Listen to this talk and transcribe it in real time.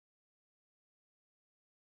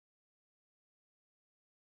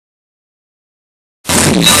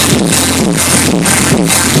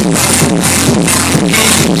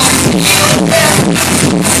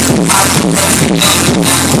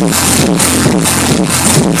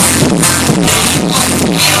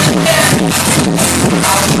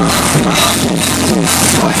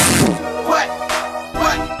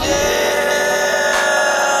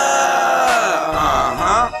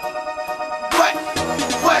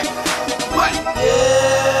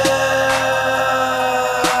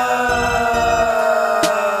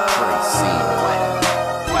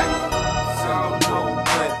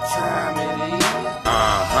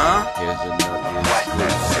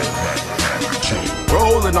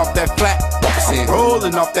Rolling off that flat,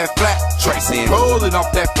 rolling off that flat, tracing, rolling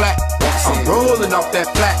off that flat, I'm rolling off that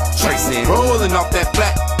flat, tracing, rolling off that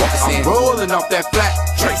flat, I'm rolling off that flat,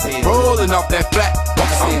 tracing, rolling off that flat,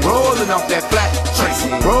 I'm rolling off that flat,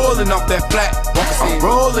 tracing, rolling off that flat, I'm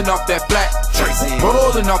rolling off that flat, tracing,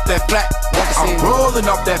 rolling off that flat, I'm rolling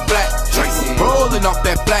off that flat, tracing, rolling off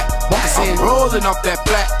that flat, I'm rolling off that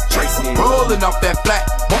flat, tracing, rolling off that flat,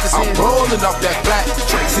 I'm rolling off that flat.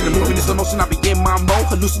 See the movement in slow motion, I be in my mode,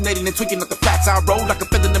 hallucinating and tweaking up the flats. I roll like a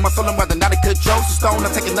feather in my soul, I'm rather not a control. So stone, I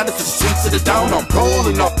take another to the streets of the dawn. I'm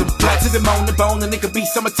rolling off them flats, to the moan and bone, and it could be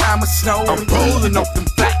summertime or snow. I'm rolling off them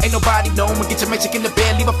flats, ain't nobody know me. Get your magic in the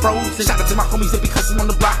bed, leave a frozen. Shout out to my homies that be hustling on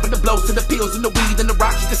the block, with the blows to the pills and the weed and the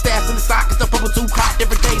rocks, the stash and the sock, the bubble too hot.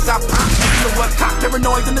 Every day's I pop, you know what? Cop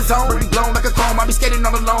paranoid in the zone, be blown like a chrome. I be skating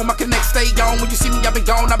all alone, my connect stay on. When you see me, I been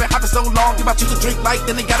gone, I been hot for so long. If I choose to drink light,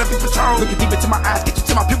 then they gotta be Patron. Looking deep into my eyes, get you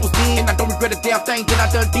to my pupils then. And I don't regret a damn thing that I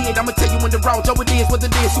done did. I'ma tell you when the wrong, Joe, it is what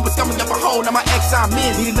it is. Super scumming up a hole, now my ex I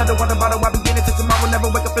miss. Need another water bottle, I be getting to tomorrow. Never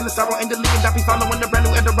wake up feeling sorrow, and the leaking. I be following the brand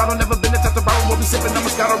new Eldorado. Never been a top to borrow, we'll be sipping on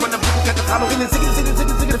Moscato. Run up, people got the title. Feeling sick,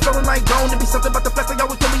 flowing like bone. There be something about the flex, they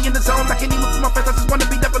always put me in the zone. I can't even see my face, I just wanna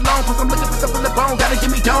be left alone. Cause I'm looking for something to bone, gotta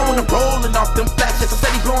give me dome. I'm rolling off them flats, yes, I'm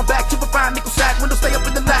steady blowing back. Super fine nickel sack, windows stay up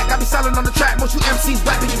in the lack. I be silent on the track, most you MCs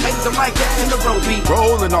rapping, you haters don't like that. In the road beat,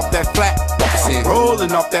 rolling off that flat,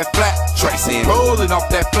 rolling off that flat, tracing, rolling off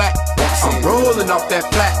that flat, I'm rolling off that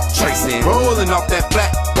flat, tracing, rolling off that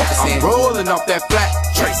flat, I'm rolling off that flat,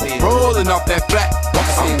 tracing, rolling off that flat,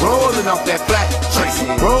 I'm rolling off that flat,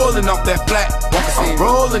 tracing, rolling off that flat, I'm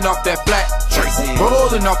rolling off that flat, tracing,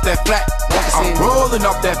 rolling off that flat, I'm rolling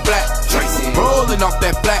off that flat, tracing, rolling off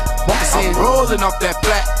that flat, I'm rolling off that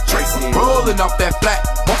flat, tracing, rolling off that flat,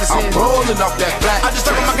 I'm rolling off that flat. I just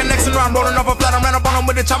circle my connection around, rolling off a flat. I'm ran up on them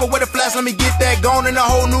with a chopper with a flash. Let me get that going in a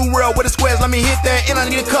whole new world with the squares. Let me hit that, and I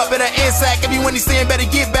need a cup of that end sack. If you when he's saying better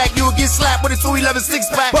get back, you will get slapped with a 211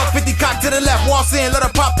 6-pack. Buck 50 cock to the left, waltz in, let her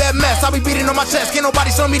pop that mess. I be beating on my chest, can't nobody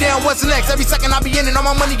slow me down. What's next? Every second I be in it, all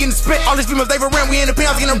my money getting spit. All these females they for rent, we in the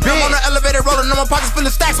pounds getting big. I'm on the elevator rolling, on my pockets full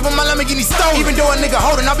of stacks, but my Lamborghini stolen. Even though a nigga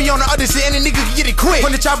holding, I be on the other shit, and a nigga can get it quick.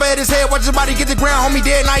 When the chopper at his head, watch his body get the ground, homie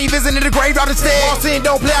dead. Now he visiting the graveyard instead. Waltz in,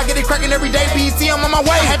 don't play, I get it cracking every day. BET, I'm on my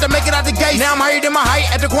way. Had to make it out the gate. Now I'm higher than my height.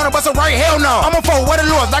 At the corner, bust a right. Hell no. I'm a foe. Where the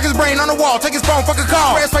lords? Knock his brain on the wall. Take his phone. Fuck a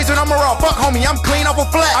call. Red face when I'm a raw. Fuck homie. I'm clean off a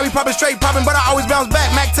flat. I be popping straight popping, but I always bounce back.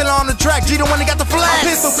 Mac Tiller on the track. G the one that got the flag.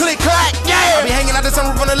 Pistol click clack. Yeah. I be hanging out the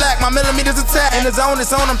sunroof on the lack. My millimeters attack. In the zone,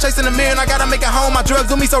 it's on. I'm chasing the mirror and I gotta make it home. My drugs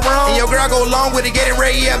do me so wrong. And your girl go along with it. Get it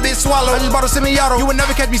ready. Yeah, bitch swallow. I just bought a semi-auto. You would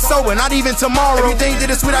never catch me sober. Not even tomorrow. Everything that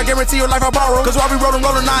is sweet, I guarantee your life I borrow. Cause while we rolling,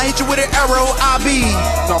 I hit you with an arrow. I be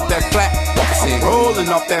off that flat. Rolling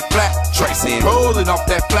off that flat, tracing, rolling off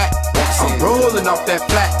that flat, I'm rolling off that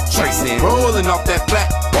flat, tracing, rolling off that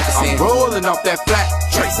flat, I'm rolling off that flat,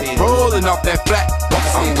 tracing, rolling off that flat,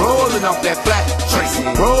 I'm rolling off that flat,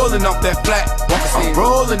 tracing, rolling off that flat, I'm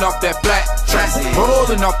rolling off that flat, tracing,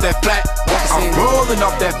 rolling off that flat, I'm rolling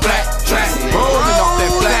off that flat, tracing, rolling off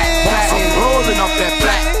that flat, I'm rolling off that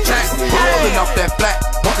flat, tracing, rolling off that flat,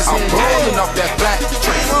 I'm rolling off that flat,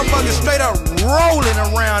 motherfucker straight up rolling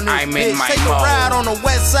around this bitch. Take a ride on the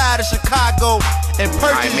west side of Chicago and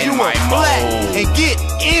purchase you a flat and get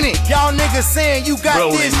in it. Y'all niggas saying you got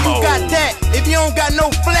rolling this, you got that. If you don't got no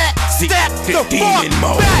flat, step the fuck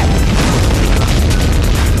back.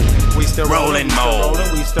 We still rolling mode.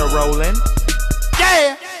 We still rolling.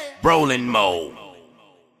 Yeah. Rolling mode.